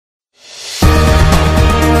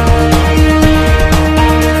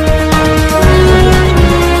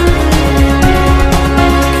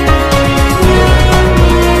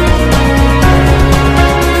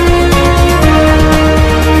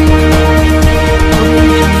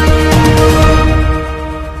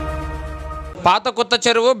కొత్త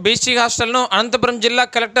చెరువు బీసీ హాస్టల్ను అనంతపురం జిల్లా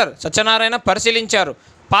కలెక్టర్ సత్యనారాయణ పరిశీలించారు.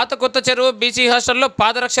 పాత కొత్త చెరువు బీసీ హాస్టల్లో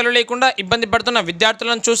పాదరక్షలు లేకుండా ఇబ్బంది పడుతున్న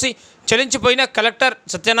విద్యార్థులను చూసి చలించిపోయిన కలెక్టర్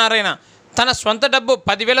సత్యనారాయణ తన స్వంత డబ్బు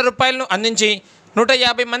 10,000 రూపాయలను అందించి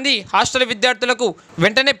 150 మంది హాస్టల్ విద్యార్థులకు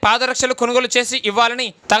వెంటనే పాదరక్షలు కొనుగోలు చేసి ఇవ్వాలని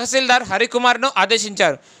తహసీల్దార్ హరికుమార్ను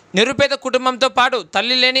ఆదేశించారు. నిరుపేద కుటుంబంతో పాటు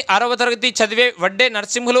తల్లి లేని 6వ తరగతి చదివే వడ్డే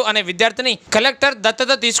నరసింహులు అనే విద్యార్థిని కలెక్టర్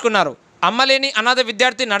దత్తత తీసుకున్నారు. అమ్మలేని అనాథ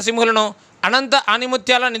విద్యార్థి నరసింహులను అనంత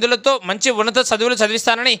ఆనిముత్యాల నిధులతో మంచి ఉన్నత చదువులు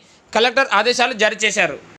చదివిస్తానని కలెక్టర్ ఆదేశాలు జారీ చేశారు.